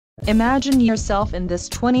Imagine yourself in this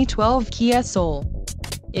 2012 Kia Soul.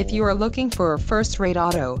 If you are looking for a first-rate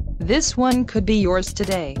auto, this one could be yours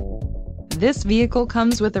today. This vehicle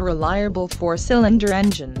comes with a reliable 4-cylinder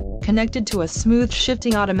engine, connected to a smooth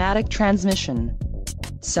shifting automatic transmission.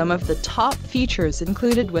 Some of the top features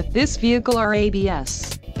included with this vehicle are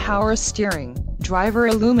ABS, power steering, driver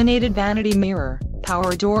illuminated vanity mirror,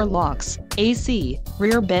 power door locks, AC,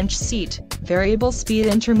 rear bench seat, variable speed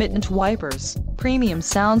intermittent wipers, premium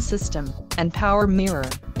sound system, and power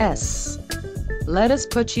mirrors. Let us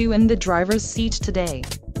put you in the driver's seat today.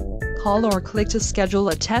 Call or click to schedule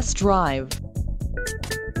a test drive.